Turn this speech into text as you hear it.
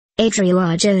Adria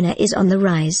Arjona is on the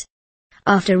rise.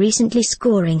 After recently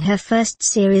scoring her first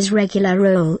series regular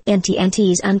role in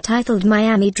TNT's untitled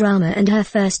Miami drama and her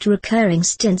first recurring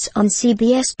stints on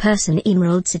CBS Person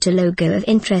Emerald City logo of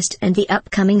interest and the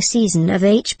upcoming season of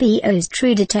HBO's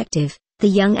True Detective, the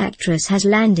young actress has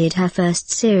landed her first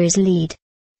series lead.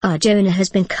 Arjona has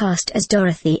been cast as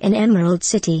Dorothy in Emerald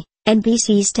City,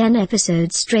 NBC's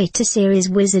 10-episode straight-to-series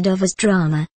Wizard of Oz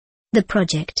drama. The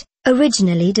project,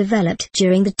 originally developed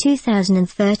during the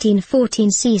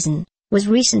 2013-14 season, was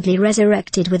recently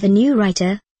resurrected with a new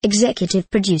writer, executive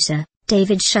producer,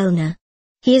 David Schulner.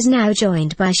 He is now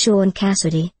joined by Sean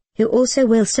Cassidy, who also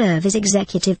will serve as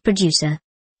executive producer.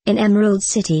 In Emerald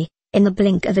City, in the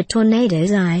blink of a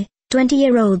tornado's eye,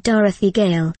 20-year-old Dorothy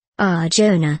Gale,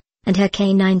 Arjona, and her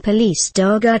canine police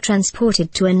dog are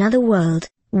transported to another world,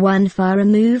 one far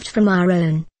removed from our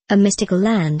own, a mystical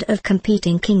land of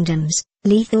competing kingdoms,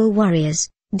 lethal warriors,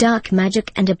 dark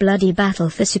magic and a bloody battle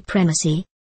for supremacy.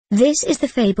 This is the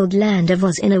fabled land of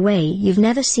Oz in a way you've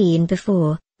never seen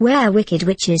before, where wicked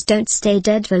witches don't stay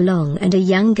dead for long and a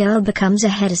young girl becomes a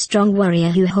headstrong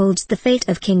warrior who holds the fate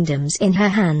of kingdoms in her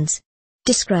hands.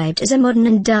 Described as a modern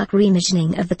and dark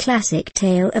reimagining of the classic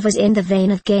tale of Oz in the vein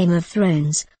of Game of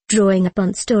Thrones, drawing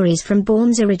upon stories from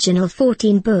Bourne's original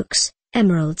 14 books,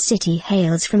 Emerald City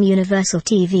hails from Universal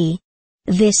TV.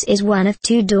 This is one of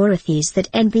 2 Dorothys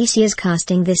that NBC is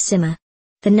casting this summer.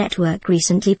 The network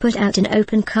recently put out an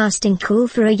open casting call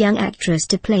for a young actress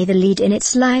to play the lead in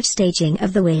its live staging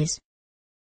of The Wiz.